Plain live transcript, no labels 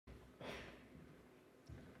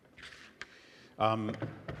Um,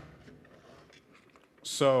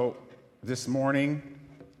 so this morning,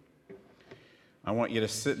 I want you to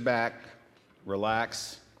sit back,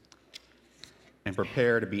 relax, and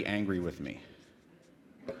prepare to be angry with me.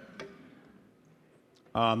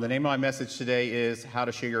 The name of my message today is How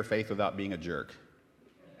to Share Your Faith Without Being a Jerk.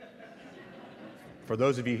 For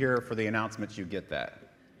those of you here for the announcements, you get that.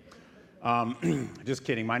 Just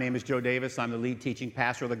kidding. My name is Joe Davis. I'm the lead teaching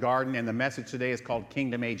pastor of the Garden, and the message today is called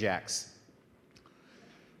Kingdom Ajax.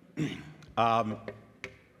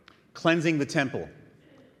 Cleansing the temple.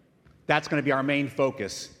 That's going to be our main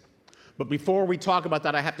focus. But before we talk about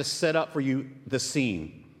that, I have to set up for you the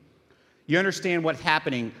scene. You understand what's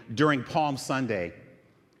happening during Palm Sunday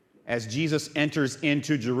as Jesus enters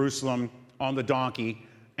into Jerusalem on the donkey,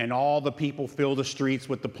 and all the people fill the streets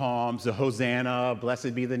with the palms, the Hosanna,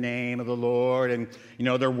 blessed be the name of the Lord, and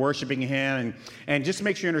they're worshiping him. And just to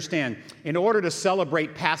make sure you understand, in order to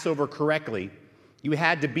celebrate Passover correctly, you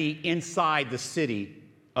had to be inside the city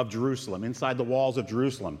of Jerusalem, inside the walls of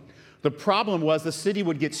Jerusalem. The problem was the city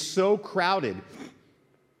would get so crowded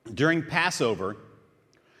during Passover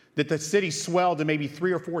that the city swelled to maybe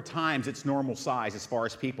 3 or 4 times its normal size as far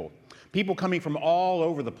as people. People coming from all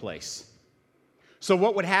over the place. So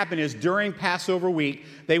what would happen is during Passover week,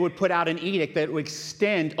 they would put out an edict that would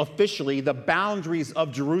extend officially the boundaries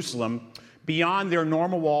of Jerusalem beyond their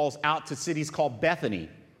normal walls out to cities called Bethany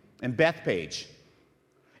and Bethpage.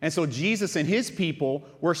 And so Jesus and his people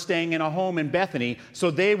were staying in a home in Bethany, so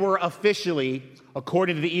they were officially,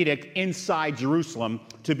 according to the edict, inside Jerusalem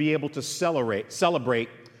to be able to celebrate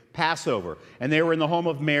Passover. And they were in the home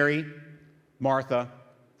of Mary, Martha,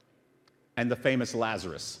 and the famous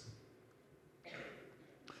Lazarus.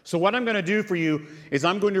 So what I'm going to do for you is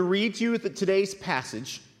I'm going to read to you today's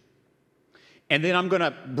passage, and then I'm going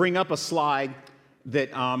to bring up a slide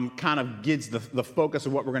that kind of gives the focus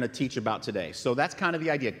of what we're going to teach about today. So that's kind of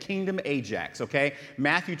the idea, Kingdom Ajax, okay?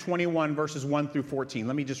 Matthew 21, verses 1 through 14.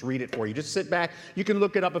 Let me just read it for you. Just sit back. You can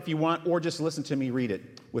look it up if you want, or just listen to me read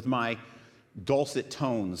it with my dulcet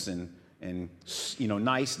tones and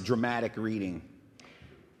nice dramatic reading.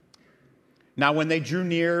 Now when they drew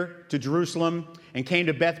near to Jerusalem and came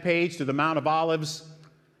to Bethpage, to the Mount of Olives,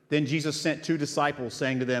 then Jesus sent 2 disciples,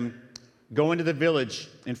 saying to them, "Go into the village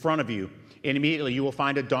in front of you, and immediately you will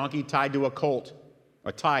find a donkey tied to a colt,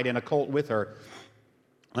 or tied and a colt with her.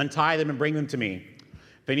 Untie them and bring them to me.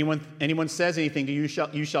 If anyone says anything to you,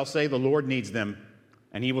 you shall say, 'The Lord needs them,'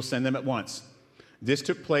 and he will send them at once." This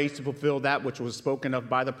took place to fulfill that which was spoken of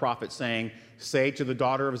by the prophet, saying, "Say to the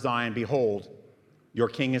daughter of Zion, behold, your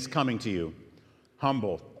king is coming to you,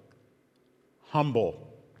 humble,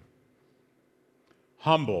 humble,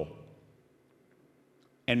 humble,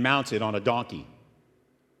 and mounted on a donkey,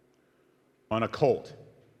 on a colt,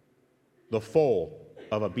 the foal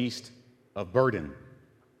of a beast of burden."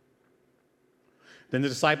 Then the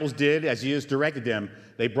disciples did as Jesus directed them.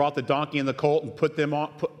 They brought the donkey and the colt and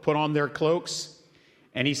put on their cloaks,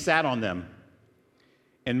 and he sat on them.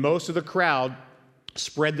 And most of the crowd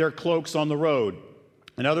spread their cloaks on the road,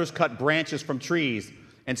 and others cut branches from trees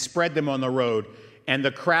and spread them on the road. And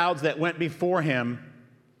the crowds that went before him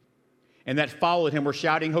and that followed him were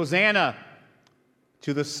shouting, "Hosanna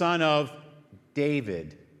to the Son of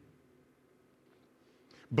David.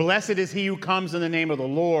 Blessed is he who comes in the name of the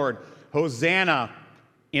Lord. Hosanna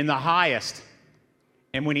in the highest."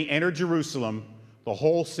 And when he entered Jerusalem, the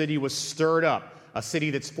whole city was stirred up. A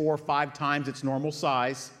city that's 4 or 5 times its normal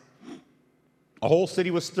size. A whole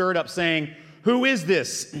city was stirred up, saying, "Who is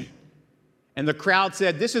this?" And the crowd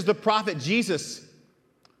said, "This is the prophet Jesus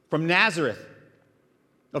from Nazareth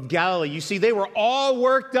of Galilee." You see, they were all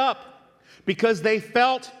worked up because they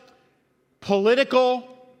felt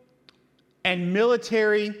political and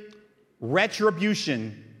military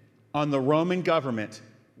retribution on the Roman government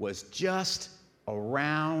was just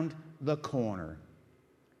around the corner.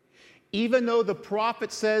 Even though the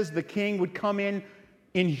prophet says the king would come in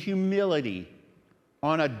humility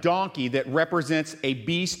on a donkey that represents a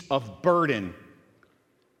beast of burden,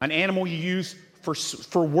 an animal you use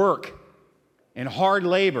for work and hard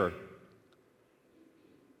labor,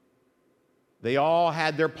 they all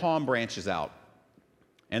had their palm branches out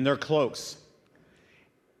and their cloaks.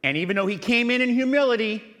 And even though he came in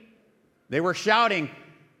humility, they were shouting,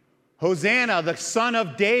 "Hosanna, the Son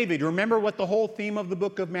of David." Remember what the whole theme of the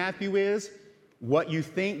book of Matthew is? What you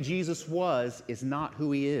think Jesus was is not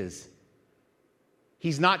who he is.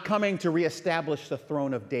 He's not coming to reestablish the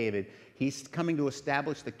throne of David. He's coming to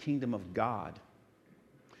establish the kingdom of God.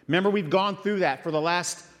 Remember, we've gone through that for the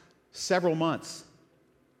last several months.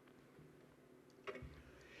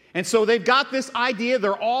 And so they've got this idea.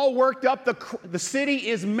 They're all worked up. The city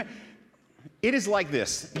is... It is like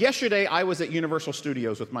this. Yesterday, I was at Universal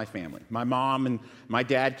Studios with my family. My mom and my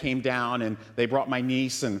dad came down, and they brought my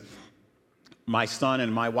niece, and my son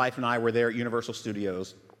and my wife and I were there at Universal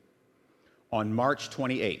Studios on March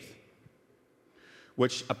 28th,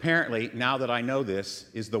 which apparently, now that I know this,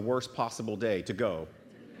 is the worst possible day to go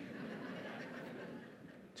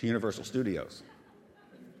to Universal Studios.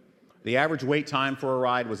 The average wait time for a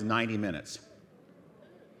ride was 90 minutes.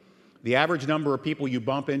 The average number of people you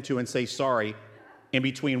bump into and say sorry in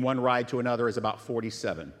between one ride to another is about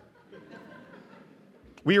 47.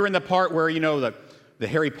 We were in the part where, the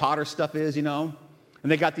Harry Potter stuff is, and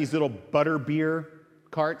they got these little butter beer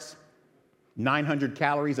carts, 900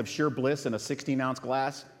 calories of sheer bliss in a 16-ounce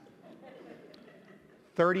glass.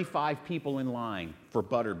 35 people in line for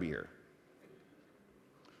butter beer.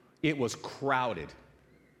 It was crowded.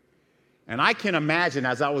 And I can imagine,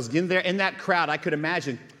 as I was in there in that crowd, I could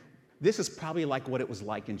imagine this is probably like what it was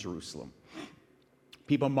like in Jerusalem.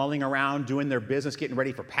 People mulling around, doing their business, getting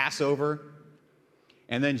ready for Passover.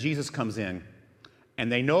 And then Jesus comes in.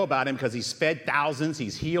 And they know about him because he's fed thousands,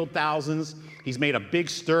 he's healed thousands, he's made a big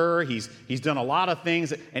stir, he's done a lot of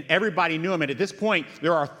things, and everybody knew him. And at this point,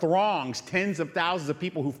 there are throngs, tens of thousands of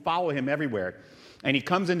people who follow him everywhere. And he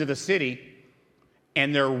comes into the city,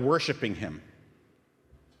 and they're worshiping him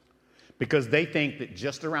because they think that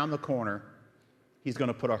just around the corner, he's going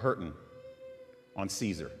to put a hurting on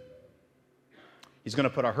Caesar. He's going to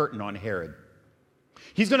put a hurting on Herod.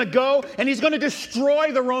 He's going to go and he's going to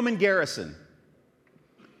destroy the Roman garrison.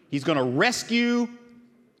 He's going to rescue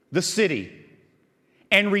the city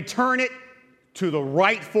and return it to the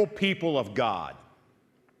rightful people of God.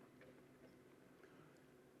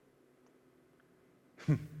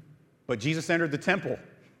 But Jesus entered the temple.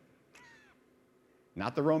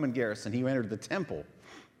 Not the Roman garrison. He entered the temple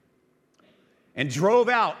and drove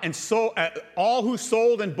out and sold all who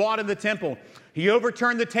sold and bought in the temple. He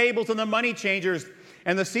overturned the tables and the money changers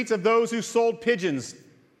and the seats of those who sold pigeons.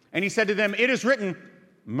 And he said to them, "It is written,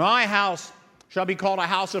 my house shall be called a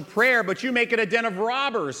house of prayer, but you make it a den of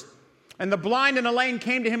robbers." And the blind and the lame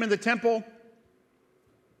came to him in the temple,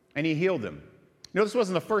 and he healed them. This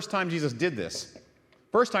wasn't the first time Jesus did this.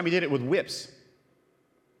 First time he did it with whips.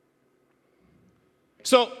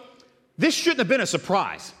 So this shouldn't have been a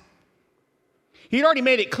surprise. He'd already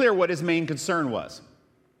made it clear what his main concern was.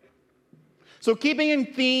 So keeping in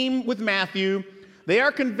theme with Matthew, they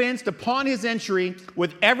are convinced upon his entry,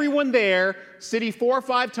 with everyone there, city 4 or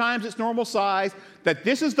 5 times its normal size, that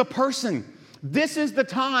this is the person, this is the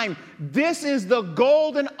time, this is the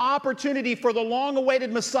golden opportunity for the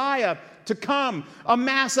long-awaited Messiah to come,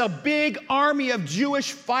 amass a big army of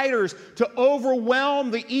Jewish fighters to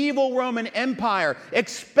overwhelm the evil Roman Empire,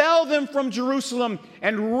 expel them from Jerusalem,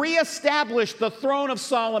 and reestablish the throne of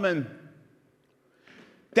Solomon.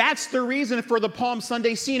 That's the reason for the Palm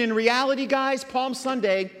Sunday scene. In reality, guys, Palm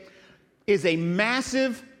Sunday is a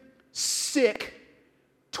massive, sick,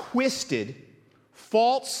 twisted,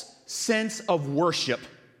 false sense of worship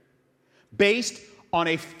based on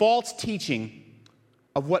a false teaching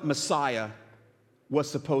of what Messiah was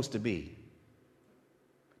supposed to be.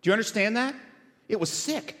 Do you understand that? It was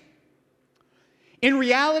sick. In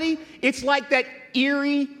reality, it's like that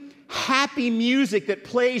eerie, happy music that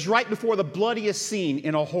plays right before the bloodiest scene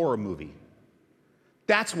in a horror movie.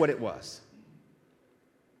 That's what it was.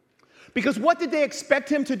 Because what did they expect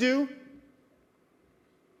him to do?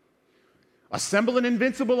 Assemble an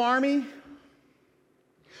invincible army?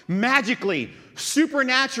 Magically,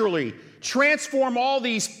 supernaturally, transform all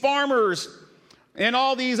these farmers and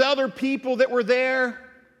all these other people that were there,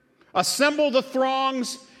 assemble the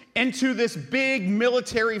throngs into this big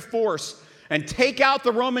military force, and take out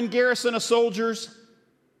the Roman garrison of soldiers,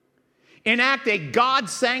 enact a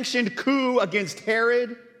God-sanctioned coup against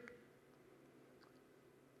Herod,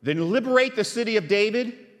 then liberate the city of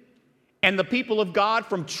David and the people of God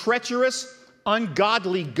from treacherous,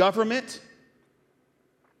 ungodly government,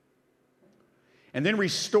 and then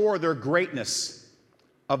restore their greatness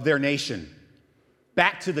of their nation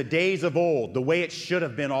back to the days of old, the way it should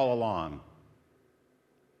have been all along.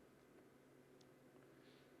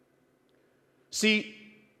 See,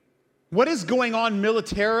 what is going on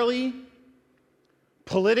militarily,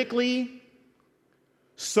 politically,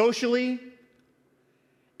 socially,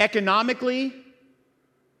 economically,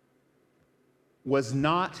 was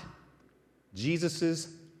not Jesus'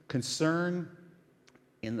 concern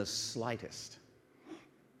in the slightest.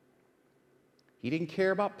 He didn't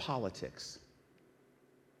care about politics.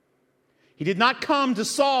 He did not come to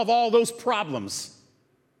solve all those problems.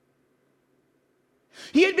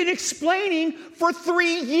 He had been explaining for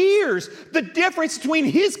 3 years the difference between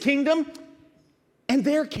his kingdom and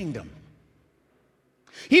their kingdom.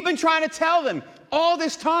 He'd been trying to tell them all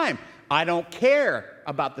this time, I don't care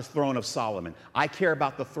about the throne of Solomon. I care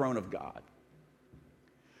about the throne of God.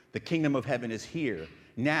 The kingdom of heaven is here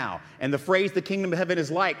now. And the phrase the kingdom of heaven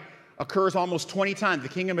is like occurs almost 20 times. The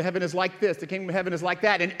kingdom of heaven is like this. The kingdom of heaven is like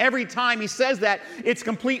that. And every time he says that, it's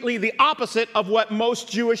completely the opposite of what most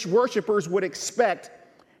Jewish worshipers would expect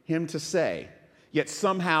him to say. Yet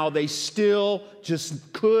somehow they still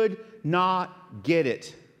just could not get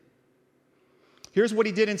it. Here's what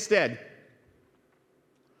he did instead.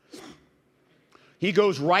 He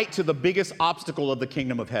goes right to the biggest obstacle of the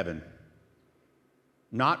kingdom of heaven.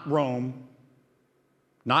 Not Rome,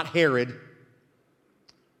 not Herod,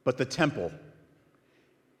 but the temple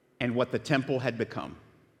and what the temple had become.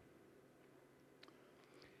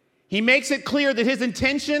 He makes it clear that his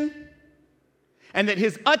intention and that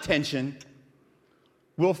his attention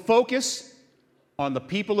will focus on the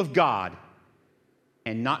people of God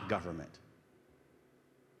and not government.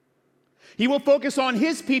 He will focus on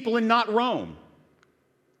his people and not Rome.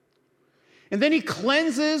 And then he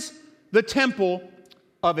cleanses the temple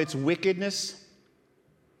of its wickedness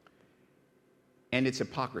and its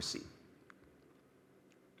hypocrisy.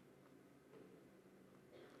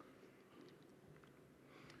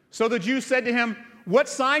 So the Jews said to him, "What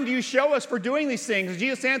sign do you show us for doing these things?" And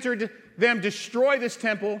Jesus answered them, "Destroy this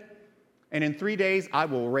temple, and in 3 days I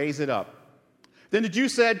will raise it up." Then the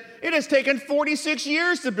Jews said, "It has taken 46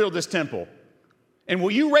 years to build this temple. And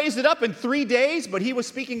will you raise it up in 3 days?" But he was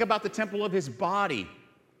speaking about the temple of his body.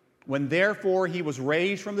 When therefore he was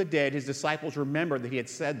raised from the dead, his disciples remembered that he had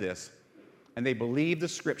said this, and they believed the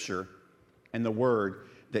scripture and the word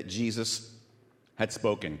that Jesus had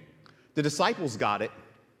spoken. The disciples got it,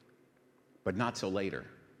 but not till later.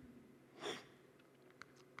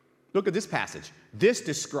 Look at this passage. This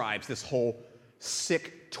describes this whole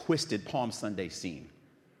sick, twisted Palm Sunday scene.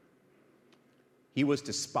 He was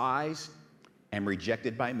despised and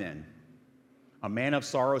rejected by men, a man of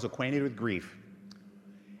sorrows, acquainted with grief.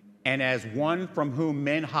 And as one from whom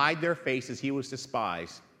men hide their faces, he was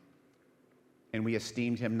despised, and we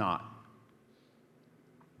esteemed him not.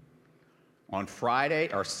 On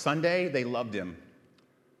Friday or Sunday, they loved him,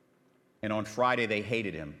 and on Friday, they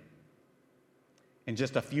hated him. In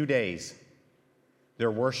just a few days,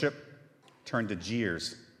 their worship turned to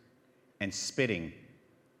jeers and spitting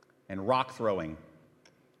and rock throwing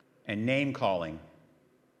and name calling,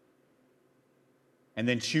 and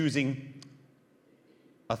then choosing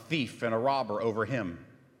a thief and a robber over him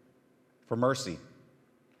for mercy,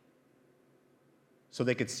 so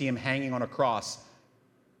they could see him hanging on a cross,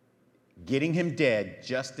 getting him dead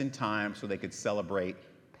just in time so they could celebrate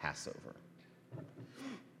Passover.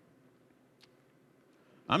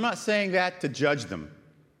 I'm not saying that to judge them,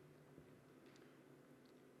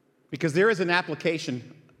 because there is an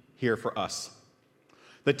application here for us.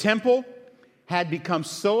 The temple had become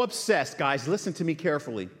so obsessed, guys, listen to me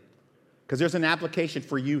carefully, because there's an application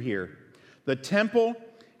for you here. The temple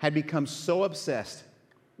had become so obsessed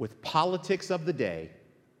with politics of the day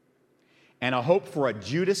and a hope for a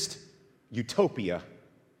Judas utopia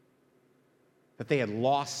that they had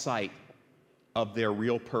lost sight of their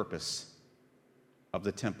real purpose of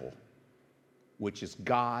the temple, which is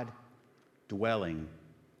God dwelling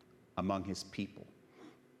among his people.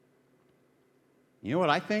 You know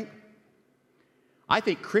what I think? I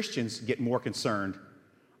think Christians get more concerned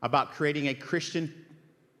about creating a Christian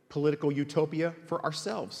political utopia for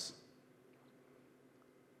ourselves.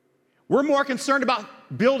 We're more concerned about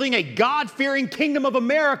building a God-fearing kingdom of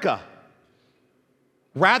America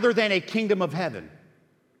rather than a kingdom of heaven.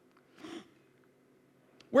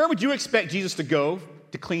 Where would you expect Jesus to go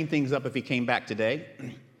to clean things up if he came back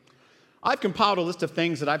today? I've compiled a list of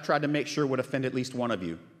things that I've tried to make sure would offend at least one of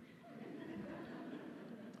you.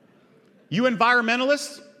 You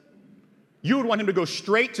environmentalists, you would want him to go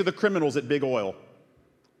straight to the criminals at Big Oil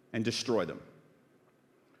and destroy them.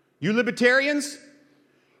 You libertarians,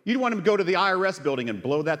 you'd want him to go to the IRS building and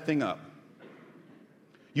blow that thing up.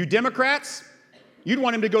 You Democrats, you'd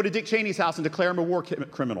want him to go to Dick Cheney's house and declare him a war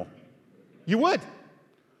criminal. You would.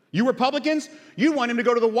 You Republicans, you'd want him to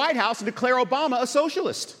go to the White House and declare Obama a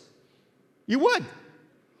socialist. You would.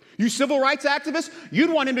 You civil rights activists, you'd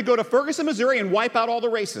want him to go to Ferguson, Missouri and wipe out all the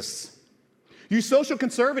racists. You social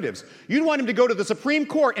conservatives, you'd want him to go to the Supreme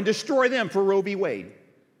Court and destroy them for Roe v. Wade.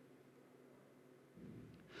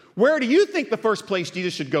 Where do you think the first place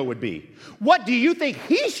Jesus should go would be? What do you think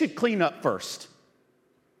he should clean up first?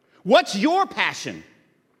 What's your passion?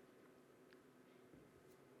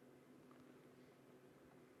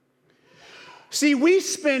 See, we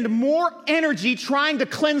spend more energy trying to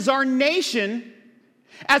cleanse our nation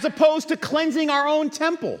as opposed to cleansing our own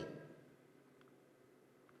temple.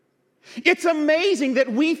 It's amazing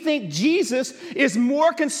that we think Jesus is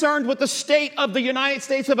more concerned with the state of the United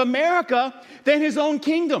States of America than his own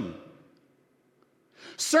kingdom.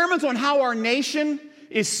 Sermons on how our nation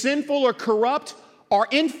is sinful or corrupt are,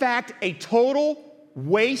 in fact, a total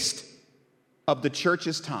waste of the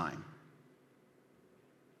church's time.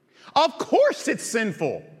 Of course it's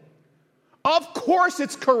sinful. Of course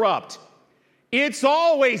it's corrupt. It's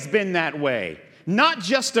always been that way, not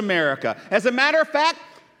just America. As a matter of fact,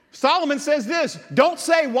 Solomon says this, don't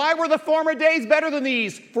say, why were the former days better than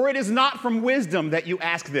these? For it is not from wisdom that you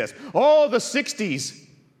ask this. Oh, the 60s.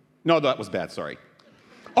 No, that was bad, sorry.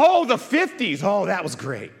 Oh, the 50s. Oh, that was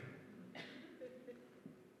great.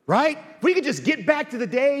 Right? If we could just get back to the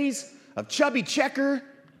days of Chubby Checker.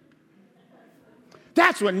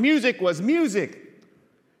 That's when music was music.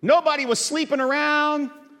 Nobody was sleeping around.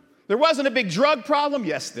 There wasn't a big drug problem.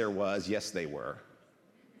 Yes, there was. Yes, they were.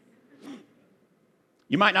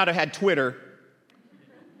 You might not have had Twitter,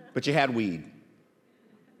 but you had weed.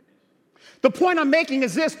 The point I'm making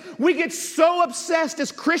is this. We get so obsessed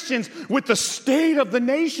as Christians with the state of the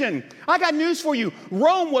nation. I got news for you.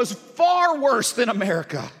 Rome was far worse than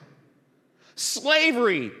America.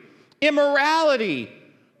 Slavery, immorality,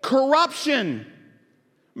 corruption,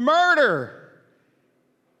 murder,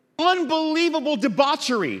 unbelievable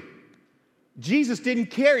debauchery. Jesus didn't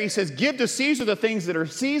care. He says, give to Caesar the things that are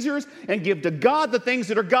Caesar's and give to God the things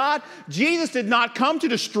that are God. Jesus did not come to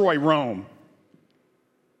destroy Rome.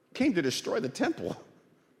 He came to destroy the temple.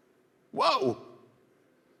 Whoa.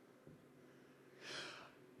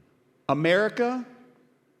 America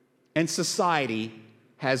and society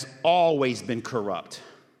has always been corrupt.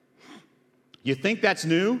 You think that's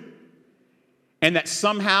new? And that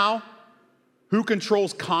somehow who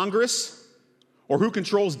controls Congress or who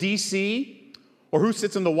controls D.C., or who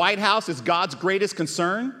sits in the White House is God's greatest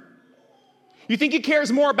concern? You think he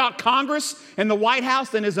cares more about Congress and the White House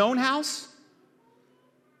than his own house?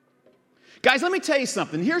 Guys, let me tell you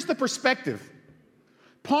something. Here's the perspective.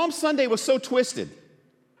 Palm Sunday was so twisted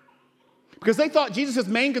because they thought Jesus'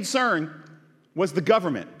 main concern was the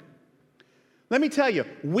government. Let me tell you,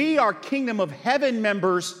 we are Kingdom of Heaven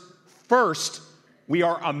members first. We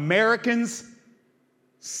are Americans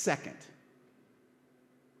second.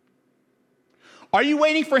 Are you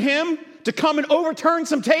waiting for him to come and overturn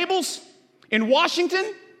some tables in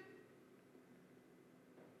Washington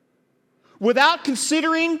without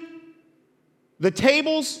considering the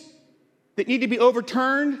tables that need to be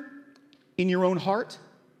overturned in your own heart,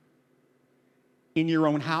 in your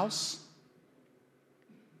own house,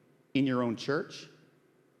 in your own church?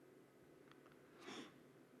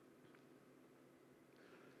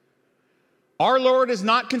 Our Lord is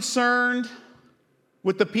not concerned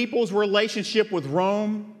with the people's relationship with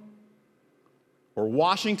Rome or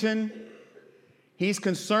Washington. He's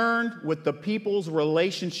concerned with the people's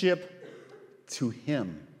relationship to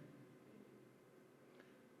him.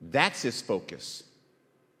 That's his focus.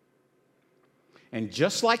 And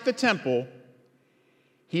just like the temple,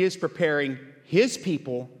 he is preparing his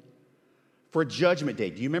people for Judgment Day.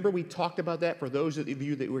 Do you remember we talked about that for those of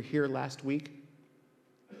you that were here last week?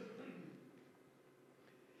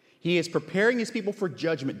 He is preparing his people for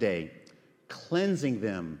Judgment Day, cleansing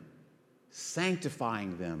them,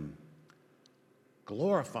 sanctifying them,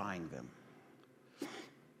 glorifying them.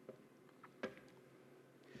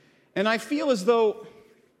 And I feel as though,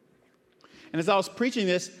 and as I was preaching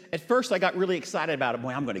this, at first I got really excited about it.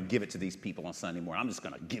 Boy, I'm going to give it to these people on Sunday morning. I'm just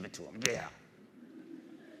going to give it to them. Yeah.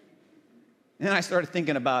 And then I started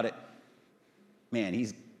thinking about it. Man,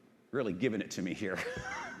 he's really giving it to me here.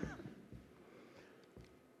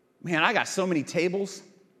 Man, I got so many tables.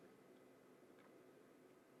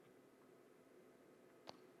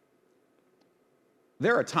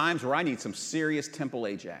 There are times where I need some serious temple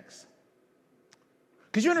Ajax.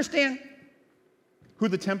 Because you understand who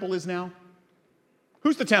the temple is now?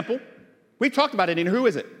 Who's the temple? We've talked about it in who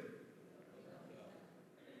is it?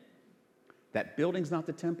 That building's not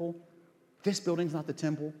the temple. This building's not the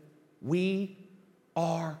temple. We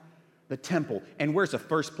are the temple. And where's the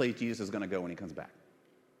first place Jesus is going to go when he comes back?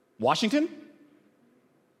 Washington?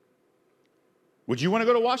 Would you want to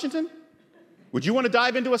go to Washington? Would you want to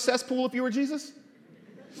dive into a cesspool if you were Jesus?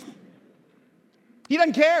 He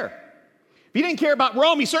doesn't care. If he didn't care about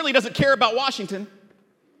Rome, he certainly doesn't care about Washington.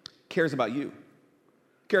 He cares about you.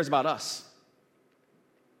 He cares about us.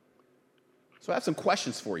 So I have some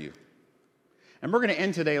questions for you. And we're going to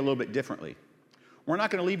end today a little bit differently. We're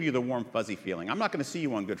not going to leave you the warm, fuzzy feeling. I'm not going to see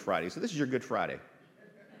you on Good Friday, so this is your Good Friday.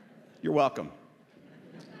 You're welcome.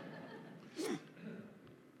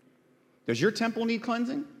 Does your temple need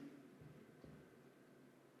cleansing?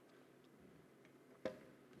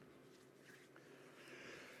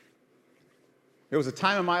 There was a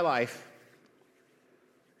time in my life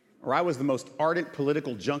where I was the most ardent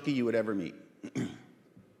political junkie you would ever meet.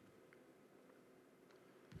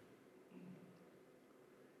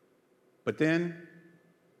 But then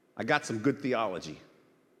I got some good theology.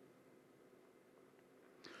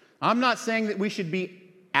 I'm not saying that we should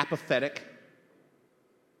be apathetic.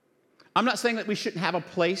 I'm not saying that we shouldn't have a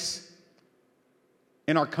place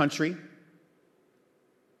in our country.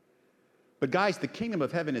 But guys, the kingdom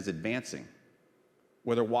of heaven is advancing,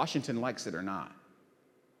 whether Washington likes it or not.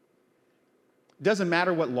 It doesn't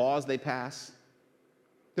matter what laws they pass.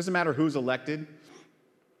 It doesn't matter who's elected.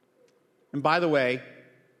 And by the way,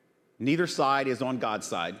 neither side is on God's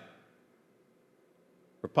side.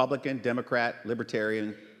 Republican, Democrat,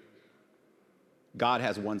 Libertarian. God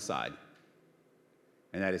has one side,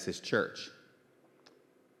 and that is his church.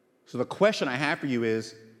 So the question I have for you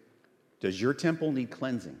is, does your temple need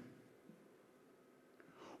cleansing?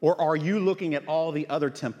 Or are you looking at all the other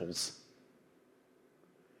temples?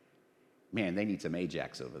 Man, they need some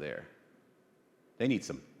Ajax over there. They need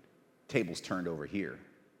some tables turned over here.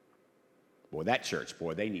 Boy, that church,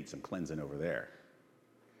 boy, they need some cleansing over there.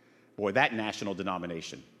 Boy, that national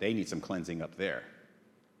denomination, they need some cleansing up there.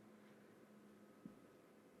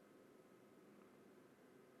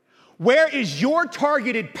 Where is your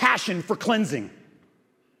targeted passion for cleansing?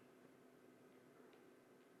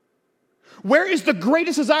 Where is the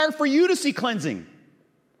greatest desire for you to see cleansing?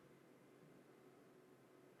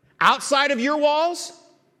 Outside of your walls?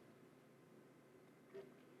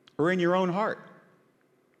 Or in your own heart?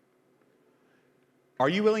 Are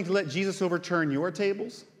you willing to let Jesus overturn your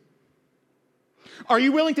tables? Are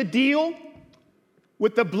you willing to deal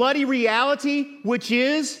with the bloody reality, which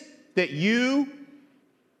is that you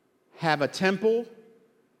have a temple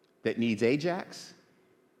that needs Ajax?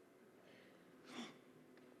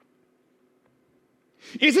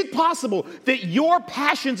 Is it possible that your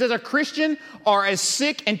passions as a Christian are as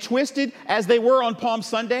sick and twisted as they were on Palm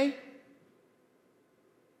Sunday?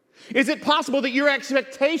 Is it possible that your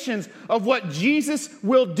expectations of what Jesus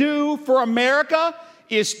will do for America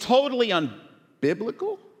is totally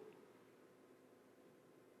unbiblical?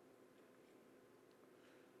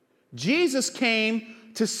 Jesus came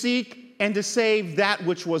to seek and to save that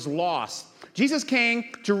which was lost. Jesus came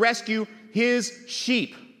to rescue his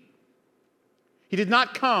sheep. He did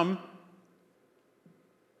not come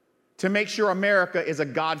to make sure America is a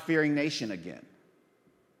God-fearing nation again.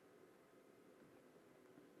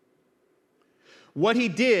 What he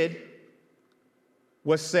did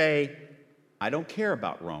was say, I don't care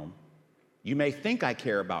about Rome. You may think I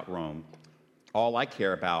care about Rome. All I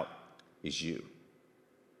care about is you,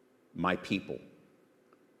 my people,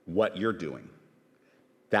 what you're doing.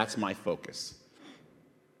 That's my focus.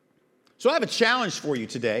 So I have a challenge for you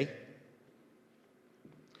today.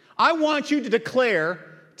 I want you to declare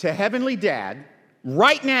to Heavenly Dad,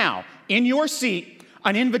 right now, in your seat,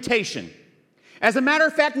 an invitation. As a matter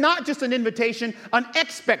of fact, not just an invitation, an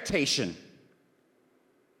expectation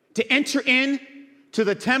to enter in to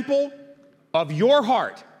the temple of your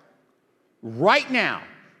heart right now,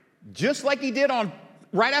 just like he did on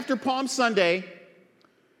right after Palm Sunday.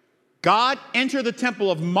 God, enter the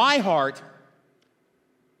temple of my heart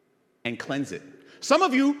and cleanse it. Some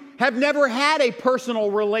of you have never had a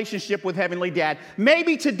personal relationship with Heavenly Dad.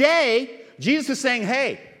 Maybe today, Jesus is saying,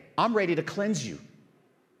 hey, I'm ready to cleanse you.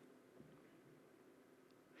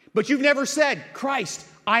 But you've never said, Christ,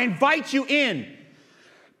 I invite you in.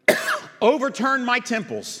 Overturn my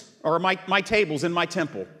temples, or my tables in my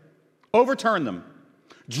temple. Overturn them.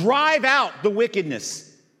 Drive out the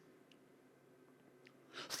wickedness.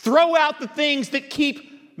 Throw out the things that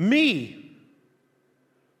keep me,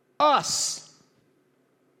 us,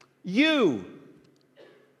 you,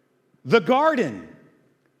 the garden,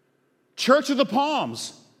 Church of the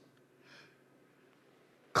Palms.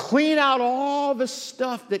 Clean out all the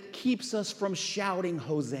stuff that keeps us from shouting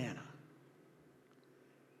Hosanna.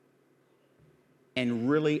 And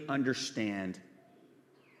really understand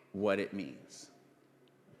what it means.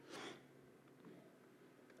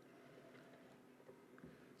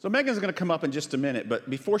 So Megan's going to come up in just a minute, but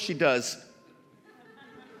before she does,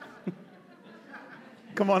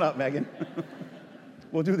 come on up, Megan.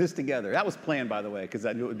 We'll do this together. That was planned, by the way, because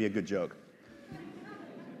I knew it would be a good joke.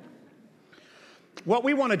 What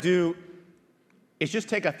we want to do is just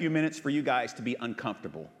take a few minutes for you guys to be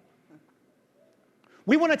uncomfortable.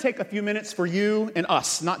 We want to take a few minutes for you and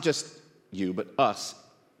us, not just you, but us,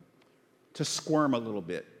 to squirm a little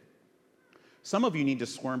bit. Some of you need to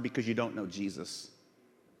squirm because you don't know Jesus.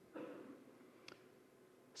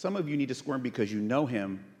 Some of you need to squirm because you know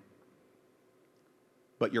him,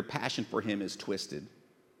 but your passion for him is twisted.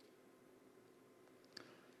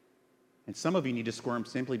 And some of you need to squirm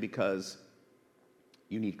simply because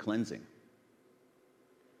you need cleansing.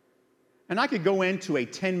 And I could go into a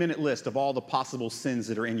 10-minute list of all the possible sins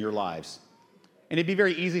that are in your lives. And it'd be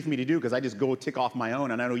very easy for me to do because I just go tick off my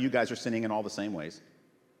own, and I know you guys are sinning in all the same ways.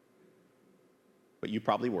 But you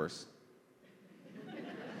probably worse.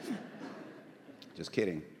 Just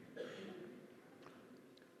kidding.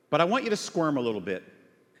 But I want you to squirm a little bit.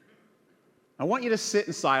 I want you to sit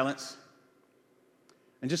in silence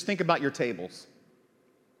and just think about your tables.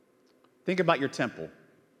 Think about your temple.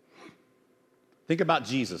 Think about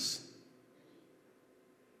Jesus.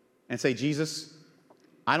 And say, Jesus,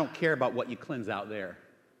 I don't care about what you cleanse out there.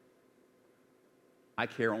 I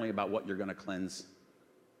care only about what you're going to cleanse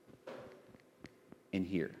in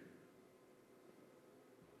here.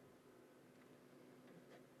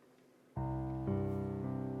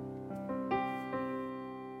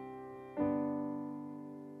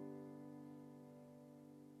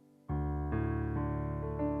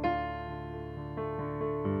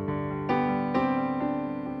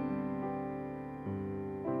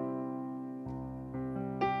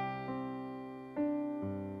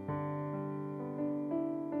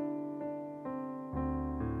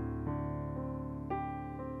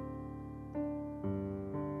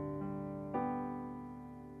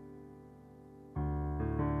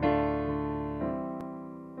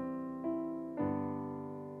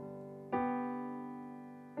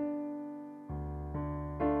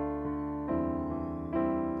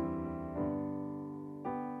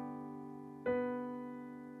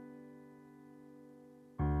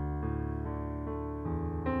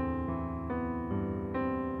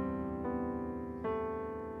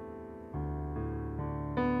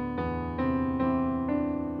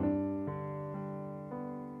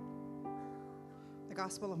 The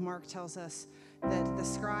Gospel of Mark tells us that the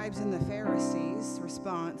scribes and the Pharisees'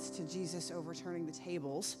 response to Jesus overturning the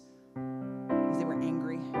tables is they were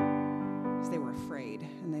angry, because they were afraid,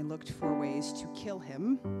 and they looked for ways to kill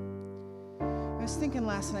him. I was thinking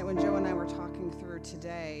last night when Joe and I were talking through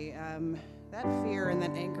today, that fear and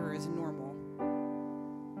that anger is normal.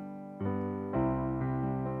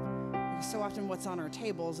 Because so often what's on our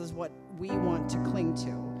tables is what we want to cling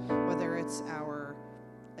to, whether it's our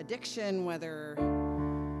addiction, whether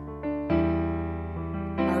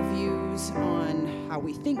our views on how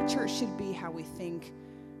we think church should be, how we think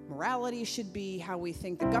morality should be, how we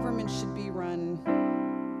think the government should be run.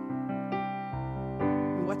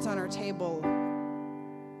 And what's on our table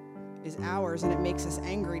is ours, and it makes us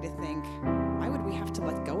angry to think, why would we have to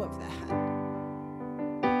let go of that?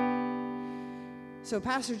 So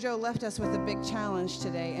Pastor Joe left us with a big challenge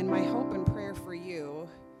today, and my hope and prayer for you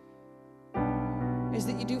is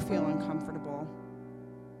that you do feel uncomfortable.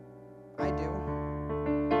 I do.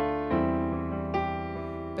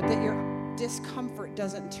 But that your discomfort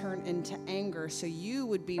doesn't turn into anger, so you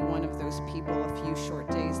would be one of those people a few short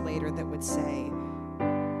days later that would say,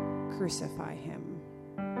 crucify him.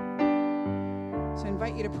 So I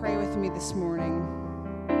invite you to pray with me this morning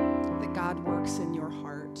that God works in your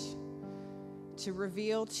heart to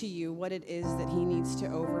reveal to you what it is that he needs to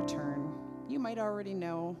overturn. You might already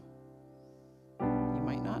know. You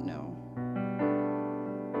might not know.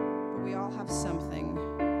 But we all have something.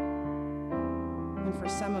 And for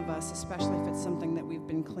some of us, especially if it's something that we've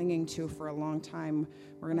been clinging to for a long time,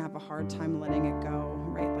 we're going to have a hard time letting it go,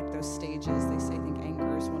 right? Like those stages, they say, I think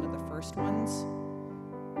anger is one of the first ones.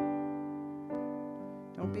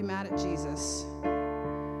 Don't be mad at Jesus.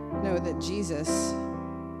 Know that Jesus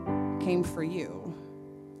came for you,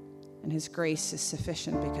 and his grace is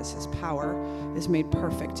sufficient because his power is made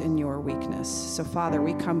perfect in your weakness. So, Father,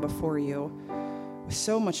 we come before you with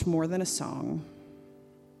so much more than a song.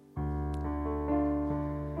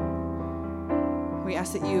 We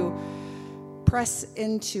ask that you press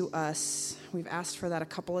into us. We've asked for that a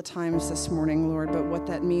couple of times this morning, Lord, but what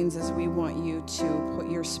that means is we want you to put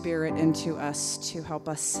your spirit into us to help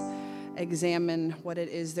us examine what it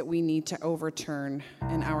is that we need to overturn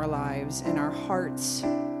in our lives, in our hearts.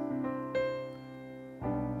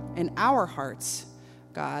 In our hearts,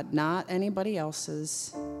 God, not anybody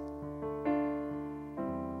else's.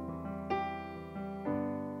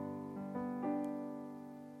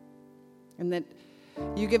 And that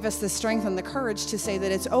you give us the strength and the courage to say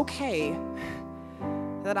that it's okay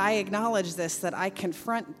that I acknowledge this, that I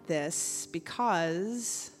confront this,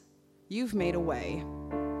 because you've made a way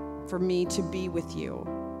for me to be with you.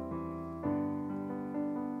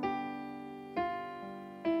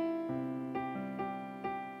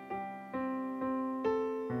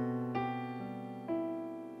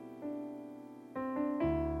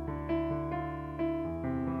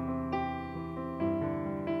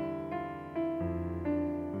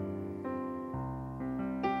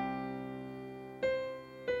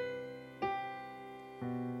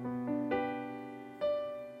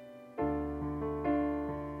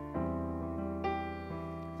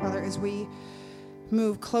 as we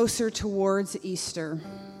move closer towards Easter.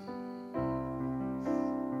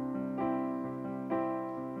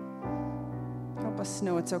 Help us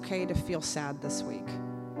know it's okay to feel sad this week.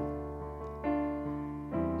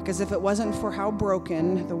 Because if it wasn't for how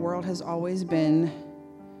broken the world has always been,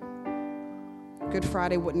 Good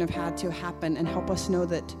Friday wouldn't have had to happen. And help us know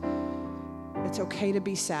that it's okay to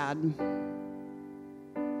be sad.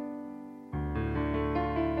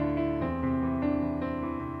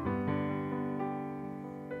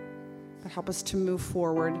 But help us to move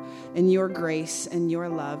forward in your grace and your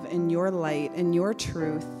love and your light and your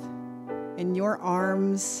truth and your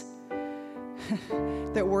arms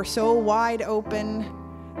that were so wide open.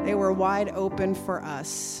 They were wide open for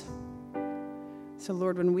us. So,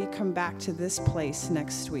 Lord, when we come back to this place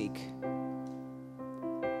next week,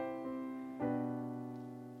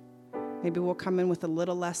 maybe we'll come in with a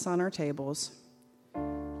little less on our tables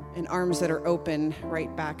and arms that are open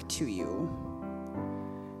right back to you.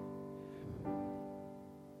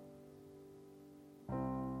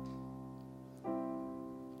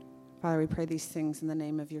 Father, we pray these things in the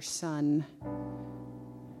name of your Son,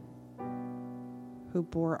 who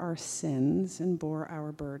bore our sins and bore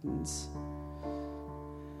our burdens,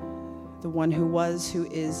 the one who was, who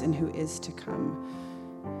is, and who is to come.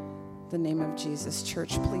 In the name of Jesus.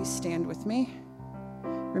 Church, please stand with me.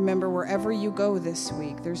 Remember, wherever you go this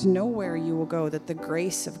week, there's nowhere you will go that the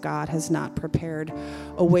grace of God has not prepared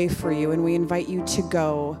a way for you. And we invite you to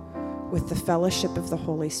go with the fellowship of the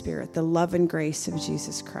Holy Spirit, the love and grace of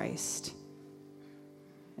Jesus Christ,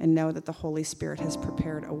 and know that the Holy Spirit has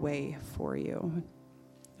prepared a way for you.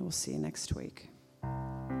 We'll see you next week.